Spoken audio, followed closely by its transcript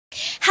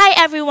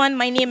everyone,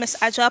 my name is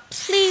Aja.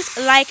 Please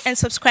like and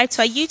subscribe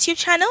to our YouTube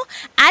channel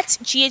at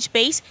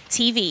GHBase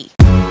TV.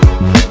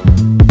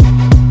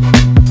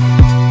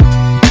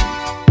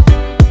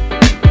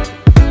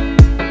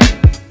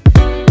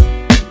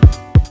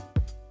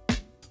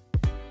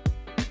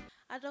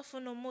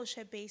 No more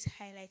base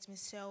highlights me,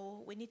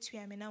 so we need to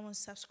now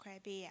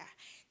subscribe here.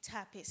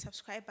 Tap it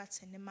subscribe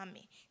button the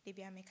mommy. They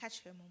be me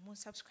catch them more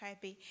subscribe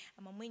and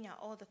I'm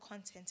all the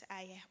content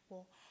I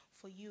have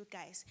for you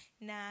guys.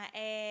 Now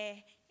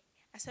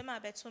asema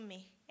beto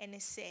me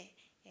and say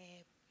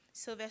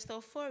Sylvester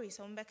Forris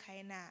on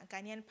Bekaina,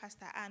 Ghanaian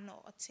pastor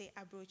Ano Ote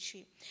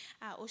Abrochi.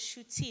 O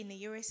shooting the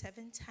year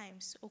 7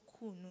 times, O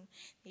Kunu,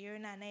 the year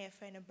na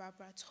friend of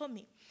Barbara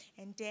Tommey,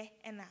 and there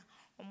and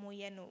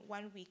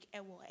 1 week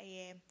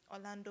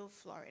Orlando,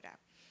 Florida.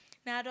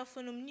 Now, I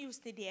don't news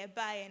the day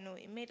by and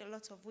it made a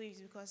lot of waves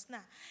because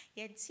now,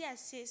 yet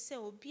say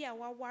so be a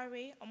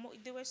worry,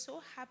 they were so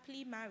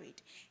happily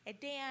married. A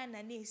day and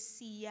a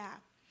see ya.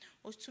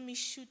 Or to me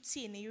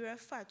shooting a year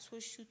fat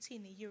to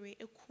shooting a year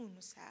a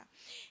kunusa.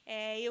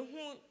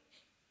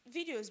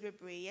 Videos be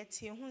brave yet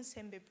who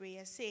send be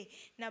brave say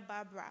na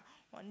Barbara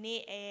or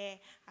ne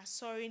I'm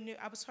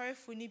sorry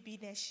for ni be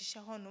na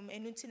shisha honum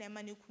and nothing a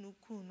manu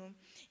kunum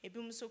a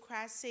boom so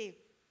crass say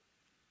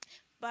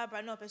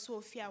Barbara no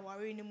person fear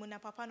worry ni muna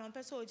papa no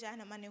person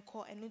jana mane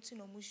call and nothing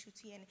no mu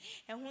shooting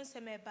and who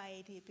send me by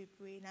a day be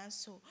brave and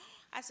so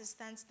as it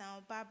stands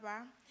now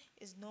Barbara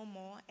is no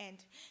more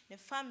and the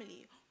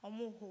family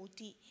omo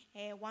hodi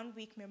 1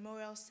 week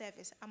memorial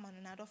service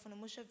amano na do for no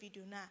motion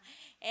video na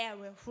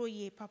we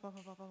hroye papa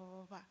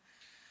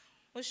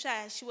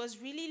Musha she was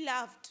really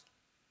loved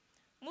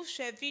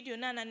Musha video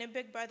na na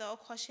big brother or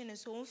caution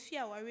is so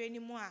fear worry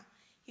anymore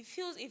he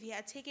feels if he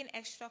had taken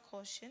extra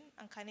caution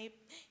and can ne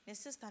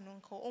sister no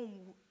ko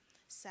onwu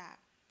sa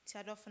ti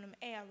adofo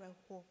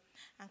ho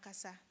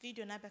ankasa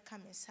video na beka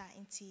me sa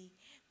nti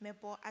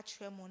mebo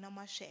atremo na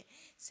mahwe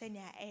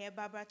senya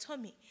Barbara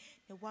Tommey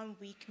the 1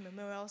 week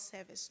memorial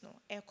service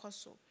no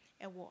ekoso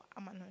ewo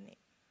amanone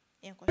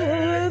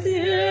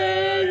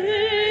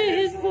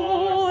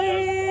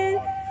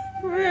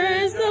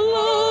Praise the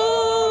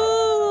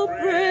Lord,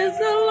 praise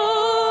the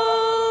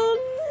Lord,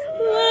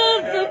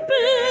 let the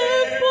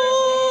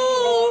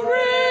people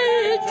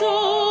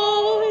rejoice.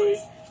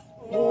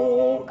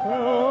 Oh,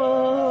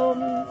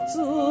 come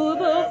to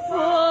the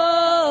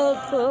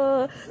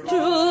Father,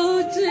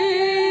 through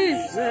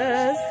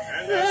Jesus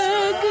the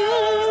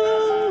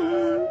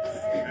Son,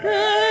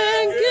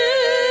 and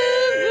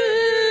give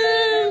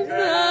Him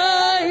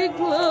thy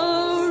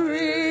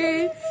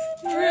glory.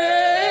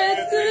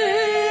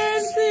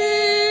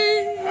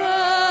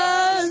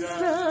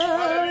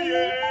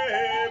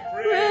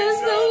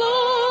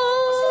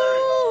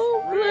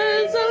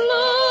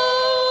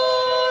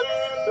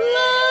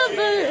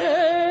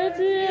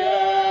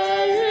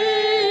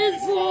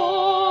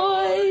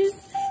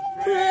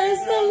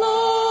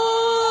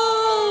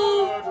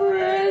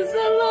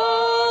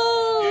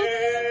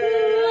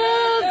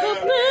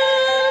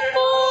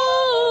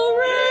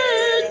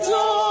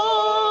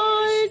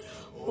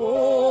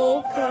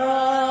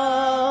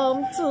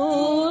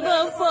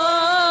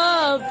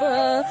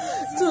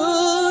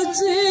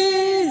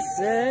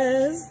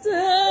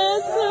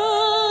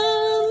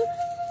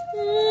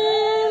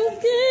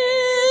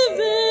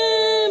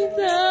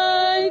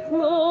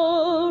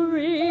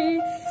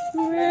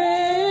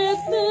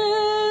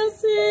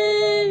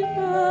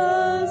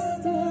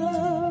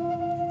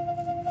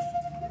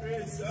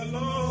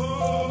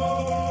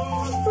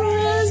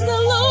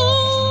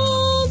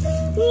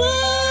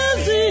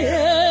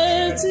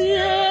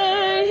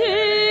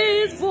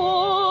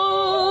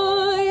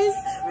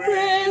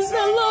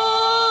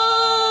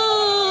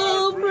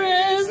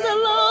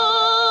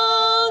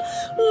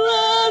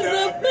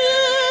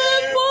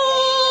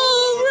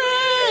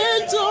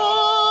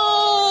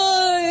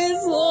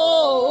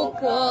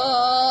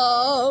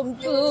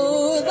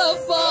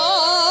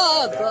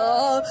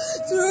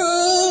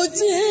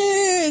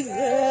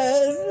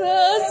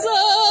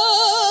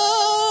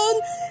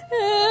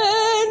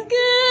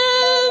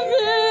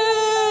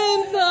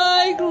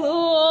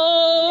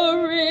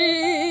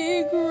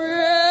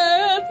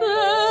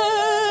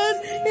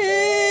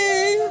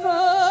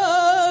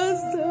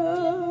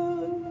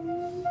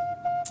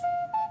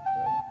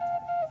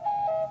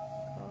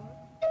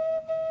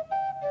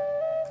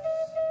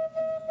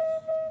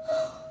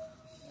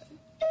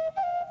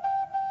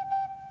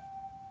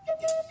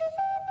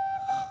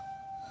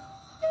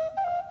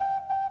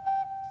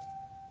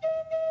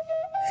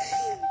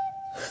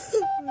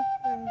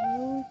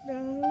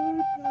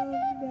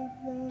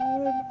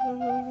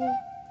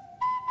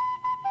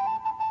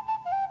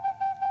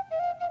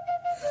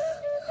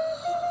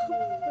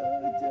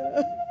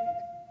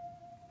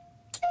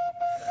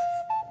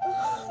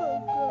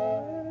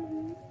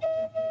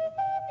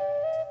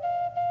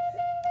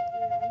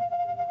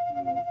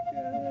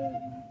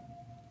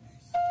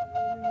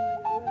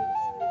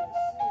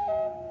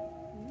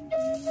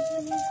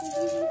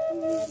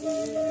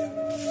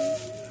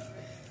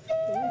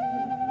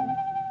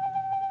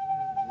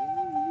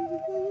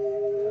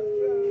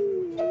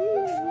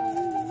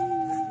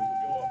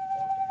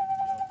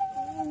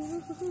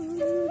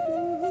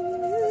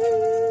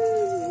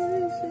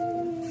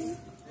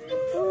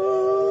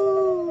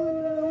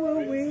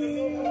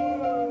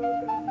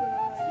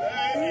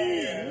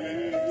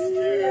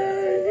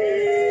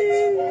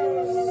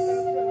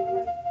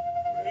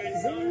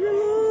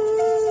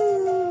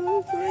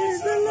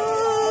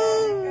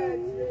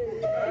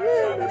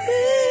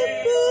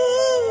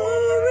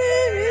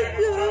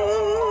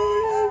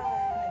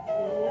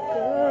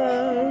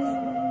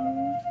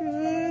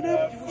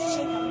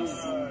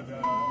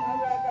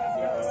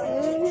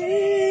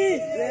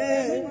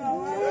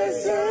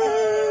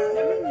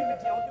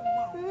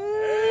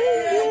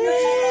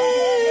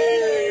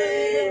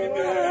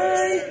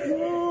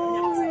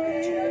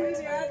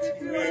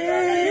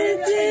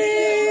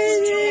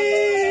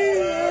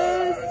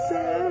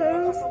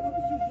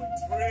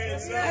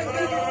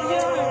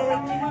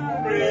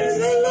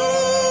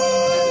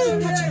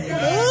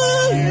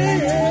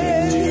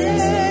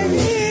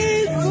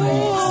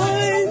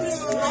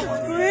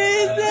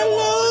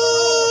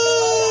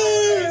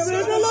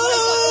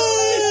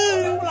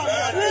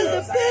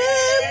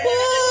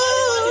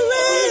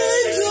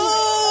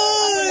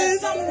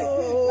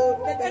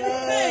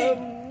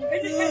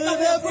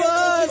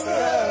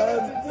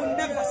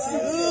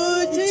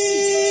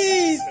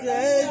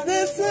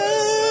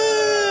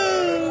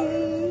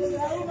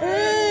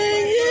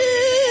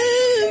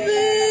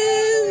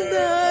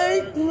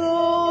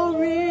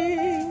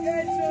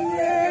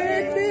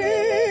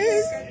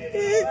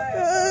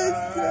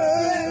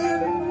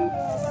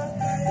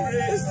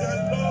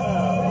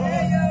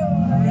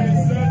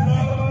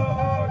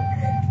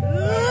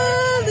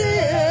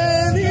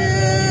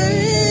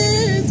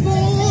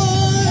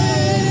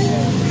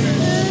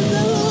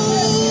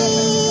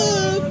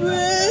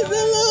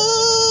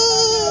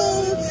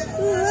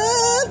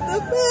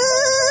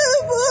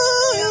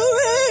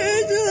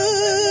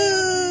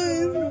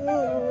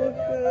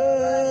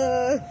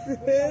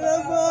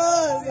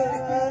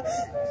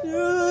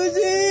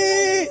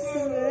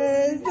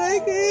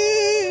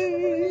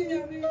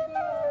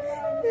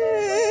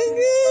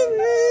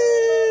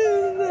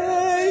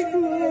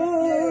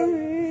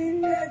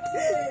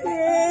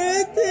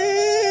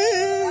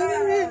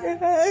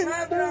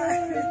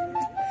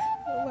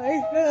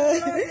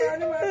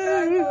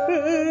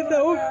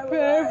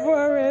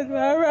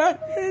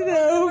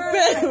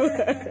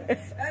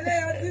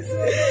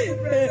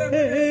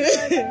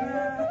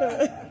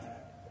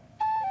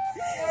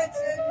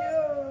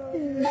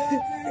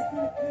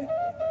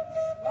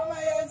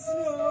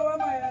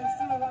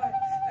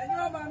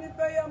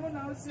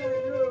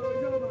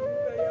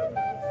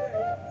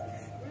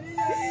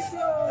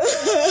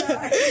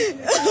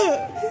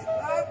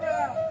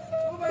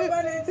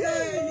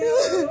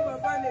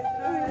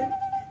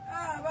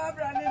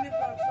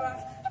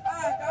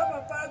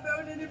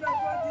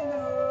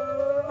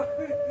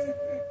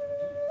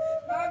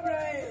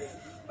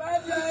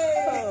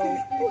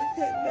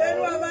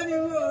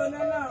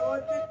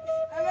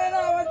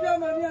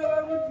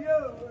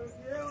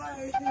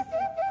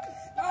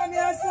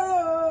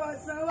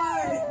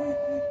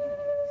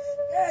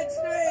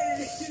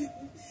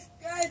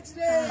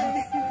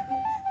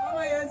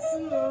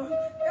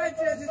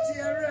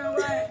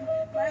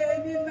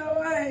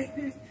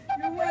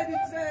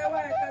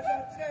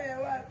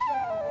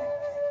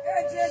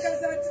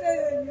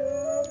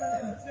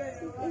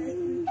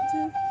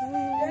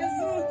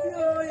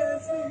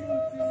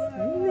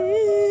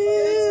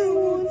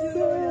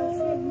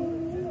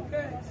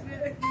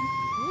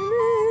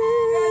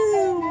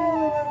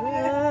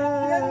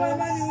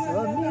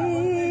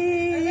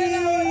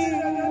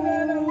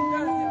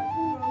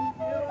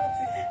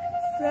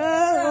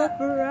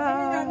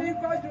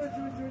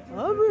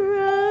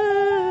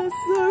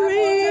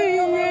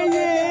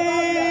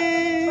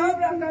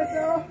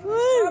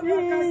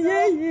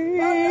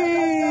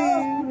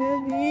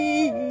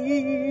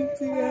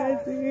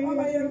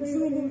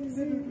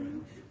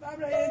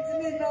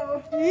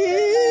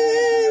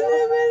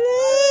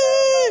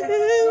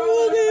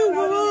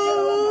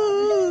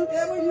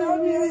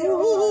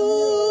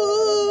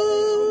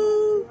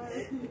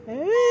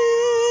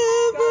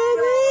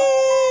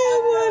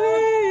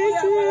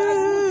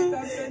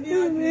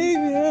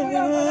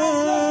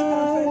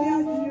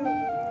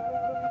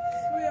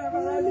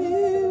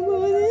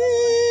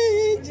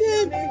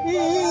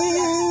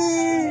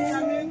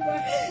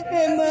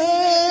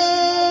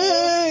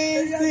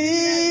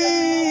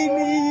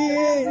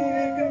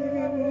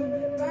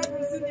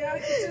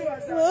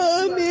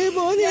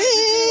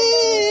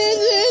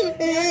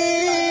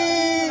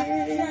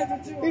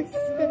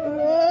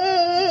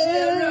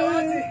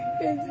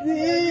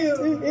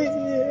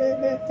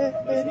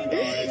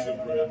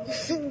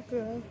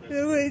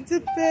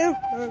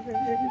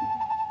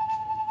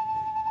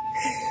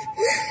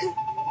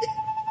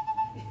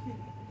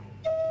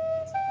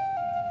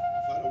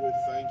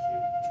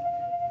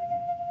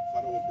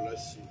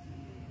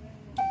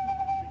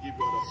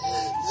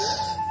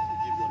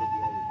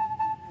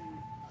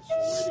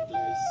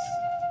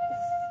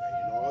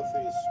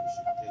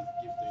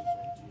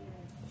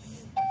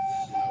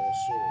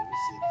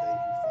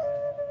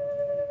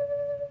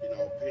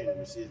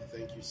 We say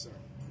thank you, Son.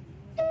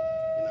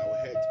 In our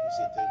head, we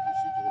say thank you,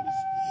 sweet Holy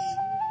Spirit.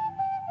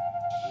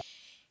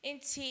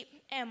 Inti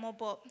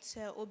mobo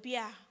se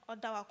obia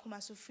oda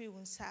wakuma so free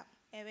unsa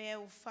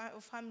ewe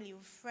family,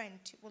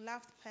 friend,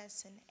 loved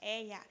person,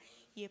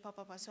 ye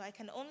papa. So I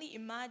can only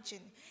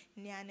imagine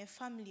ne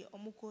family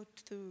omu go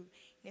through,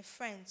 ne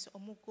friends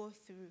omu go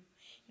through.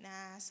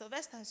 Na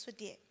Sylvester so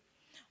dear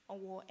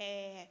or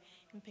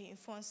paying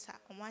phone sa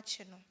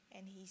watching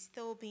and he's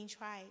still being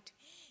tried.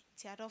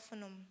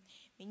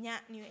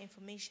 New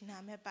information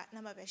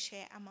number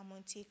share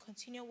amamonti.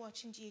 Continue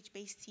watching GH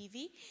Base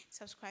TV.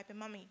 Subscribe and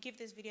mommy. Give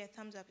this video a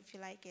thumbs up if you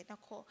like it. Now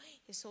call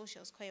your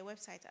socials, call your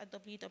website at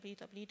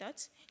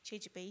www.ghbase.com.